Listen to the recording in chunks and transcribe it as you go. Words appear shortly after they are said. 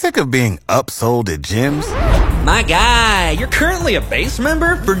Sick of being upsold at gyms? My guy, you're currently a base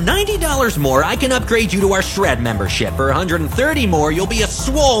member? For $90 more, I can upgrade you to our Shred membership. For $130 more, you'll be a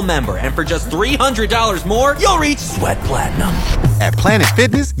Swole member. And for just $300 more, you'll reach Sweat Platinum. At Planet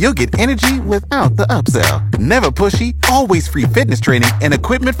Fitness, you'll get energy without the upsell. Never pushy, always free fitness training and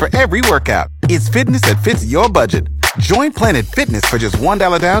equipment for every workout. It's fitness that fits your budget. Join Planet Fitness for just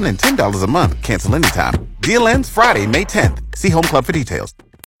 $1 down and $10 a month. Cancel anytime. Deal ends Friday, May 10th. See Home Club for details.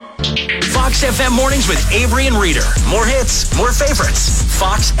 Fox FM Mornings with Avery and Reader. More hits, more favorites.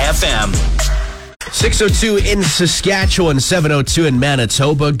 Fox FM. 6:02 in Saskatchewan, 7:02 in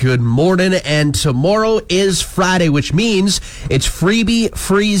Manitoba. Good morning, and tomorrow is Friday, which means it's Freebie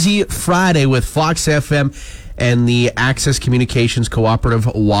Freezy Friday with Fox FM and the Access Communications Cooperative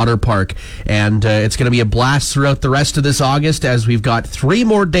Water Park. And it's going to be a blast throughout the rest of this August, as we've got 3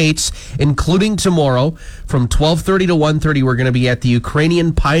 more dates, including tomorrow. From 12:30 to 1:30, we're going to be at the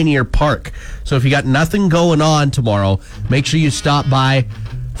Ukrainian Pioneer Park. So if you got nothing going on tomorrow, make sure you stop by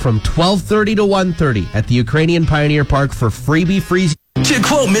from 12:30 to 1:30 at the Ukrainian Pioneer Park for Freebie Freezy. To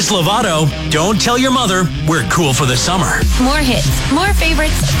quote Miss Lovato, don't tell your mother we're cool for the summer. More hits, more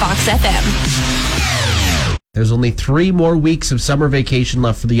favorites, Fox FM. There's only 3 more weeks of summer vacation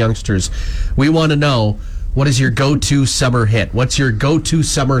left for the youngsters. We want to know, what is your go-to summer hit? What's your go-to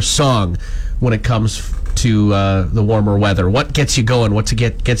summer song when it comes to the warmer weather? What gets you going? What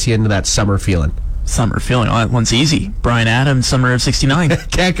gets you into that summer feeling? Summer feeling. Oh, that one's easy. Bryan Adams, Summer of 69.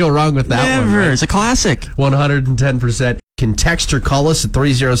 Can't go wrong with that one. Never. Right? It's a classic. 110%. Can text or call us at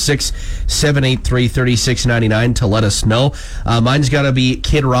 306-783-3699 to let us know. Mine's got to be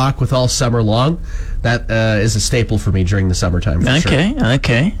Kid Rock with All Summer Long. That is a staple for me during the summertime.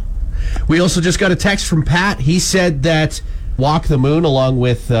 Okay. We also just got a text from Pat. He said that Walk the Moon along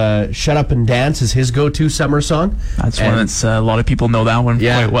with Shut Up and Dance is his go-to summer song. That's one that's a lot of people know that one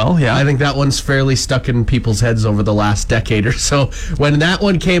quite well. Yeah, I think that one's fairly stuck in people's heads over the last decade or so. When that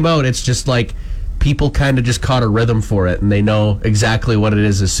one came out, it's just like people kind of just caught a rhythm for it, and they know exactly what it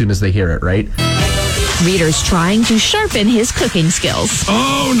is as soon as they hear it, right? Reader's trying to sharpen his cooking skills.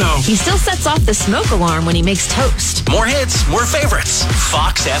 Oh, no. He still sets off the smoke alarm when he makes toast. More hits, more favorites.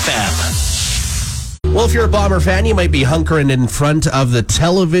 Fox FM. Well, if you're a Bomber fan, you might be hunkering in front of the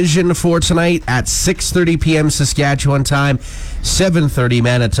television for tonight at 6:30 p.m. Saskatchewan time, 7:30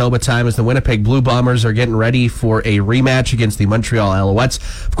 Manitoba time, as the Winnipeg Blue Bombers are getting ready for a rematch against the Montreal Alouettes.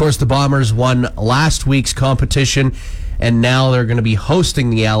 Of course, the Bombers won last week's competition, and now they're going to be hosting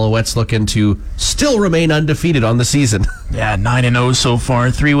the Alouettes, looking to still remain undefeated on the season. Yeah, 9-0 so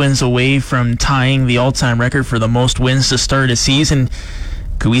far, 3 wins away from tying the all-time record for the most wins to start a season.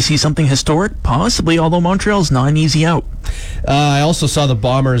 Could we see something historic? Possibly, although Montreal's not an easy out. I also saw the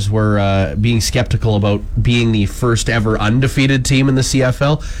Bombers were being skeptical about being the first ever undefeated team in the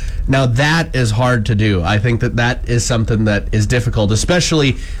CFL. Now, that is hard to do. I think that is something that is difficult,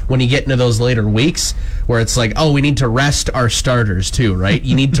 especially when you get into those later weeks where it's like, oh, we need to rest our starters too, right?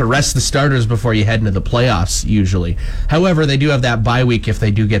 You need to rest the starters before you head into the playoffs, usually. However, they do have that bye week if they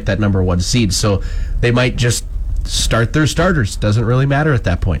do get that number 1 seed, so they might just start their starters. Doesn't really matter at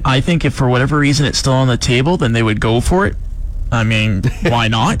that point. I think if for whatever reason it's still on the table, then they would go for it. I mean, why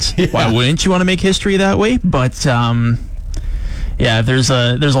not? Yeah. Why wouldn't you want to make history that way? But yeah, there's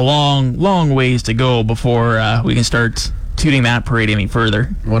a long ways to go before we can start tooting that parade any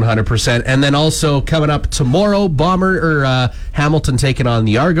further. 100%. And then also coming up tomorrow, Hamilton taking on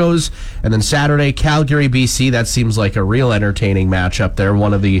the Argos, and then Saturday, Calgary, BC. That seems like a real entertaining matchup there.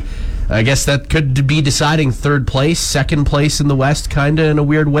 One of the, I guess that could be deciding third place, second place in the West, kind of in a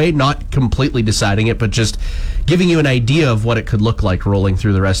weird way. Not completely deciding it, but just giving you an idea of what it could look like rolling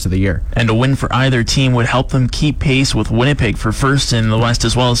through the rest of the year. And a win for either team would help them keep pace with Winnipeg for first in the West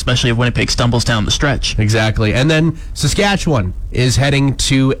as well, especially if Winnipeg stumbles down the stretch. Exactly. And then Saskatchewan is heading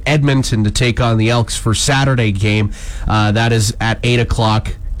to Edmonton to take on the Elks for Saturday game. That is at 8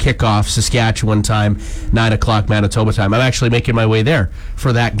 o'clock kickoff Saskatchewan time, 9 o'clock Manitoba time. I'm actually making my way there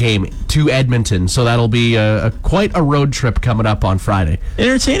for that game to Edmonton, so that'll be quite a road trip coming up on Friday.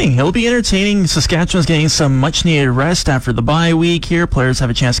 Entertaining. It'll be entertaining. Saskatchewan's getting some much-needed rest after the bye week here. Players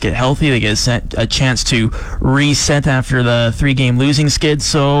have a chance to get healthy. They get a chance to reset after the 3-game losing skid,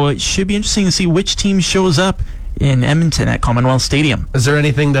 so it should be interesting to see which team shows up in Edmonton at Commonwealth Stadium. Is there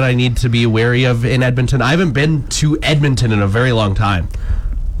anything that I need to be wary of in Edmonton? I haven't been to Edmonton in a very long time.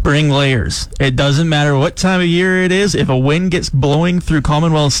 Bring layers. It doesn't matter what time of year it is. If a wind gets blowing through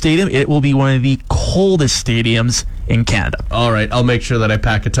Commonwealth Stadium, it will be one of the coldest stadiums in Canada. All right, I'll make sure that I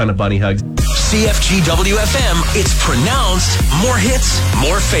pack a ton of bunny hugs. CFG WFM, it's pronounced more hits,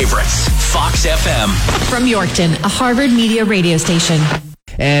 more favorites. Fox FM. From Yorkton, a Harvard Media radio station.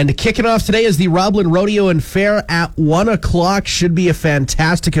 And kicking off today is the Roblin Rodeo and Fair at 1 o'clock. Should be a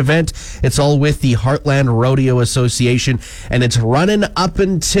fantastic event. It's all with the Heartland Rodeo Association, and it's running up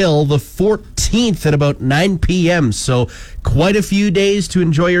until the 14th at about 9 p.m. So quite a few days to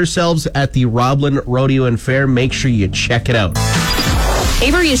enjoy yourselves at the Roblin Rodeo and Fair. Make sure you check it out.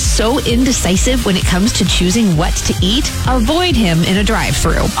 Avery is so indecisive when it comes to choosing what to eat. Avoid him in a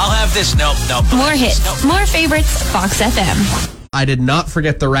drive-thru. I'll have this. Nope. More hits, more favorites, Fox FM. I did not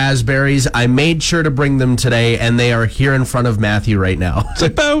forget the raspberries. I made sure to bring them today, and they are here in front of Matthew right now. It's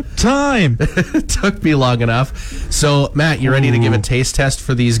about time. It took me long enough. So, Matt, you ready to give a taste test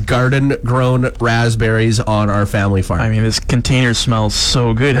for these garden-grown raspberries on our family farm? I mean, this container smells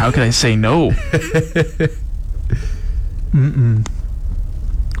so good. How could I say no?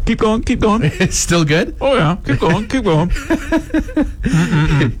 Keep going. It's still good? Oh, yeah. Keep going.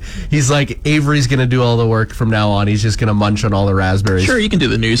 He's like, Avery's going to do all the work from now on. He's just going to munch on all the raspberries. Sure, you can do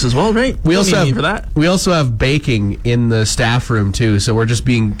the news as well, right? We also have for that. We also have baking in the staff room too, so we're just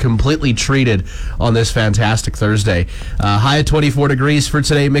being completely treated on this fantastic Thursday. High of 24 degrees for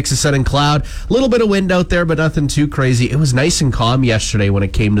today, mix of sun and cloud. A little bit of wind out there, but nothing too crazy. It was nice and calm yesterday when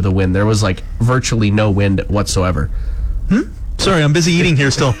it came to the wind. There was like virtually no wind whatsoever. Sorry, I'm busy eating here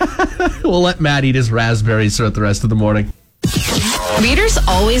still. We'll let Matt eat his raspberries throughout the rest of the morning. Reader's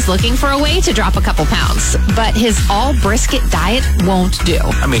always looking for a way to drop a couple pounds, but his all-brisket diet won't do.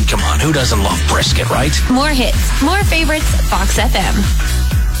 I mean, come on. Who doesn't love brisket, right? More hits, more favorites, Fox FM.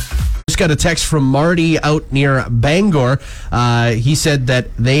 Just got a text from Marty out near Bangor. He said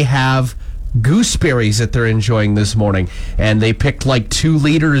that they have gooseberries that they're enjoying this morning, and they picked like 2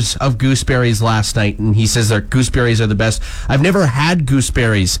 liters of gooseberries last night, and he says their gooseberries are the best. I've never had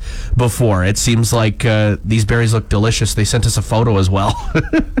gooseberries before. It seems like these berries look delicious. They sent us a photo as well.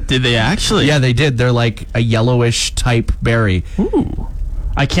 Did they actually? Yeah, they did. They're like a yellowish type berry. Ooh.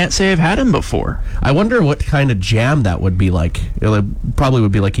 I can't say I've had them before. I wonder what kind of jam that would be like. It probably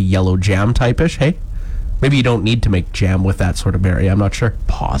would be like a yellow jam type-ish, hey? Maybe you don't need to make jam with that sort of berry. I'm not sure.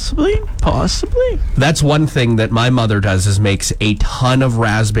 Possibly. That's one thing that my mother does, is makes a ton of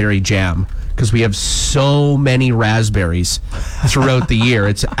raspberry jam, because we have so many raspberries throughout the year.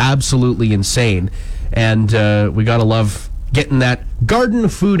 It's absolutely insane. And we got to love getting that garden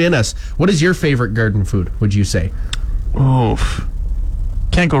food in us. What is your favorite garden food, would you say? Oof.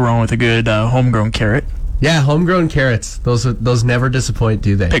 Can't go wrong with a good homegrown carrot. Yeah, homegrown carrots. Those never disappoint,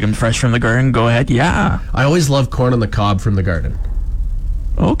 do they? Pick them fresh from the garden. Go ahead. Yeah. I always love corn on the cob from the garden.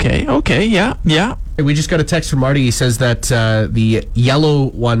 Okay. Yeah. We just got a text from Marty. He says that the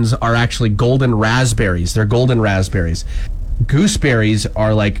yellow ones are actually golden raspberries. They're golden raspberries. Gooseberries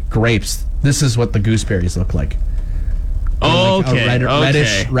are like grapes. This is what the gooseberries look like. Like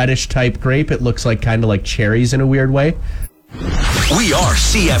a reddish type grape. It looks like kind of like cherries in a weird way. We are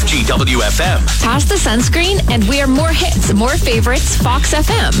CFGW-FM. Toss the sunscreen, and we are more hits, more favorites, Fox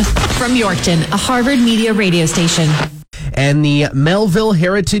FM. From Yorkton, a Harvard Media radio station. And the Melville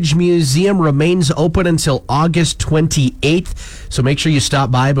Heritage Museum remains open until August 28th. So make sure you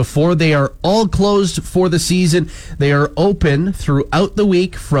stop by before they are all closed for the season. They are open throughout the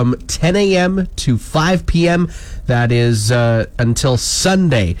week from 10 a.m. to 5 p.m. That is until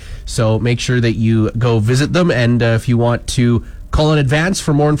Sunday. So make sure that you go visit them. And if you want to call in advance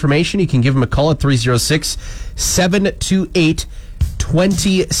for more information, you can give them a call at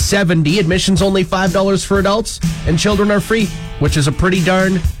 306-728-2070. Admission's only $5 for adults, and children are free, which is a pretty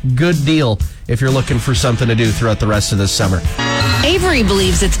darn good deal if you're looking for something to do throughout the rest of this summer. Avery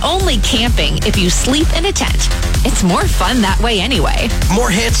believes it's only camping if you sleep in a tent. It's more fun that way anyway. More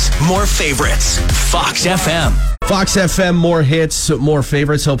hits, more favorites. Fox FM. Fox FM, more hits, more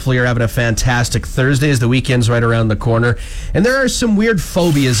favorites. Hopefully you're having a fantastic Thursday as the weekend's right around the corner. And there are some weird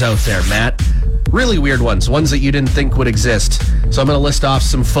phobias out there, Matt. Really weird ones that you didn't think would exist. So I'm going to list off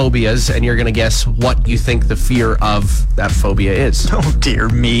some phobias, and you're going to guess what you think the fear of that phobia is. Oh, dear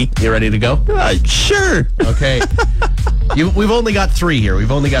me. You ready to go? Sure. Okay. We've only got 3 here.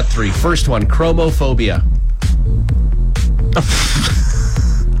 First one, chromophobia.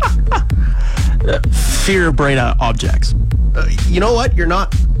 Fear of bright objects. You know what? You're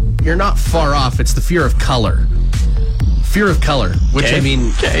not far off. It's the fear of color. Fear of color, which I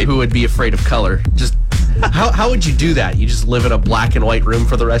mean, who would be afraid of color? Just how would you do that? You just live in a black and white room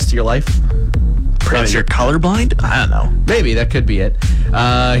for the rest of your life? Perhaps you're colorblind? I don't know. Maybe that could be it.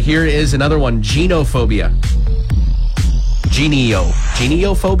 Here is another one: genophobia.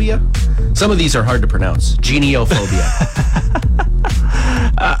 Geniophobia? Some of these are hard to pronounce. Geniophobia.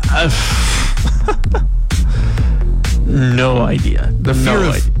 No idea.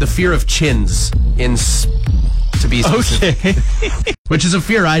 The fear of chins in to be specific. Okay. Which is a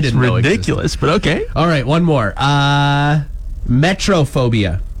fear I didn't know existed. Ridiculous, but okay. All right, one more.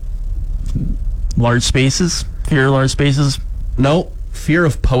 Metrophobia. Large spaces? Fear of large spaces? No, fear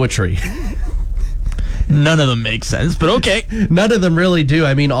of poetry. None of them make sense, but okay. None of them really do.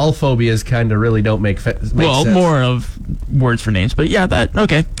 I mean, all phobias kind of really don't make sense. More of words for names, but yeah,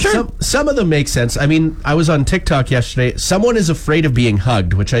 okay, sure. Some of them make sense. I mean, I was on TikTok yesterday. Someone is afraid of being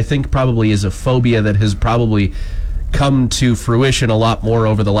hugged, which I think probably is a phobia that has probably come to fruition a lot more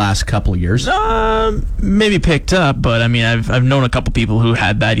over the last couple of years. Maybe picked up, but I mean, I've known a couple people who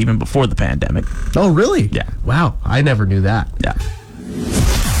had that even before the pandemic. Oh, really? Yeah. Wow, I never knew that. Yeah.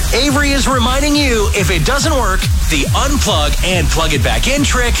 Avery is reminding you, if it doesn't work, the unplug and plug it back in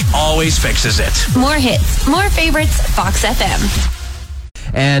trick always fixes it. More hits, more favorites, Fox FM.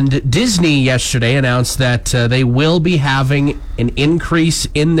 And Disney yesterday announced that they will be having an increase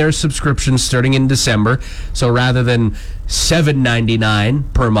in their subscriptions starting in December. So rather than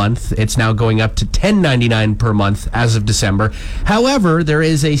 $7.99 per month, it's now going up to $10.99 per month as of December. However, there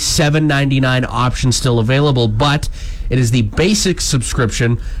is a $7.99 option still available, but it is the basic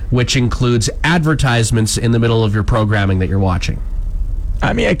subscription, which includes advertisements in the middle of your programming that you're watching.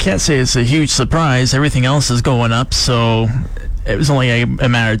 I mean, I can't say it's a huge surprise. Everything else is going up, so it was only a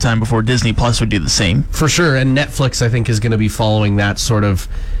matter of time before Disney Plus would do the same. For sure, and Netflix, I think, is going to be following that sort of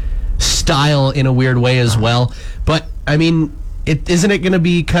style in a weird way as well. But, I mean, isn't it going to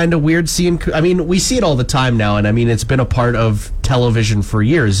be kind of weird seeing... I mean, we see it all the time now, and I mean, it's been a part of television for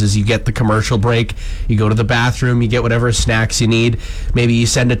years, is you get the commercial break, you go to the bathroom, you get whatever snacks you need, maybe you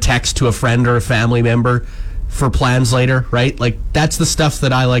send a text to a friend or a family member for plans later, right? Like, that's the stuff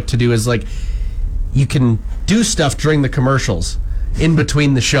that I like to do, is like, you can do stuff during the commercials in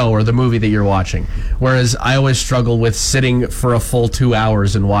between the show or the movie that you're watching. Whereas I always struggle with sitting for a full 2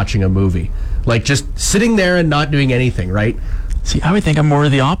 hours and watching a movie. Like, just sitting there and not doing anything, right? See, I would think I'm more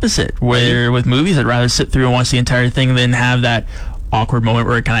of the opposite. Where with movies, I'd rather sit through and watch the entire thing than have that awkward moment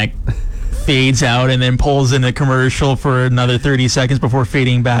where it kind of fades out and then pulls in a commercial for another 30 seconds before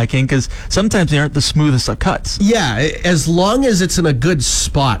fading back in, because sometimes they aren't the smoothest of cuts. Yeah, as long as it's in a good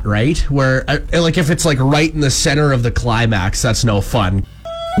spot, right? Where, like, if it's like right in the center of the climax, that's no fun.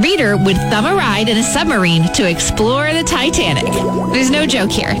 Reader would thumb a ride in a submarine to explore the Titanic. There's no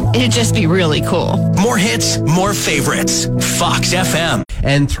joke here. It'd just be really cool. More hits, more favorites. Fox FM.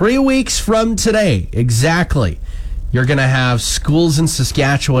 And 3 weeks from today, exactly, you're going to have schools in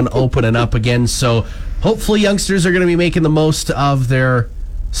Saskatchewan opening up again. So hopefully youngsters are going to be making the most of their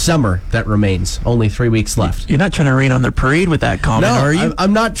summer that remains. Only 3 weeks left. You're not trying to rain on their parade with that comment, are you?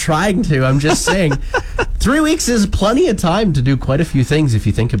 I'm not trying to. I'm just saying 3 weeks is plenty of time to do quite a few things if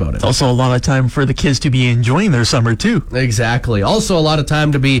you think about it. It's also a lot of time for the kids to be enjoying their summer, too. Exactly. Also a lot of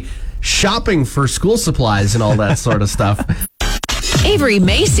time to be shopping for school supplies and all that sort of stuff. Avery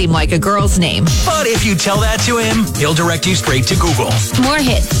may seem like a girl's name. But if you tell that to him, he'll direct you straight to Google. More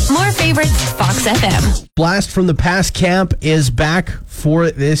hits, more favorites, Fox FM. Blast from the Past Camp is back for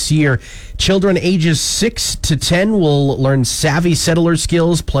this year. Children ages 6 to 10 will learn savvy settler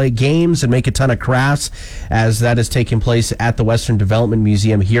skills, play games, and make a ton of crafts, as that is taking place at the Western Development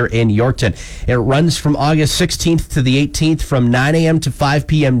Museum here in Yorkton. It runs from August 16th to the 18th from 9 a.m. to 5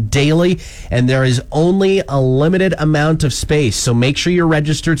 p.m. daily, and there is only a limited amount of space. So make sure you're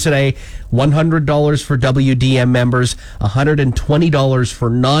registered today. $100 for WDM members, $120 for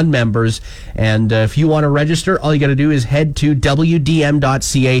non-members. And if you want to register, all you got to do is head to wdm.ca/blast.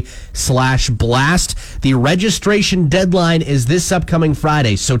 The registration deadline is this upcoming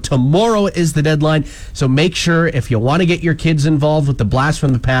Friday, so tomorrow is the deadline. So make sure, if you want to get your kids involved with the Blast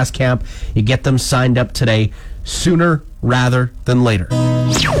from the Past Camp, you get them signed up today, sooner rather than later.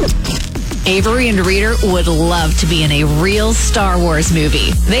 Avery and Reader would love to be in a real Star Wars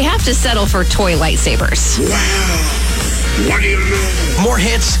movie. They have to settle for toy lightsabers. Wow. What do you know? More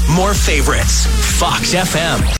hits, more favorites. Fox FM.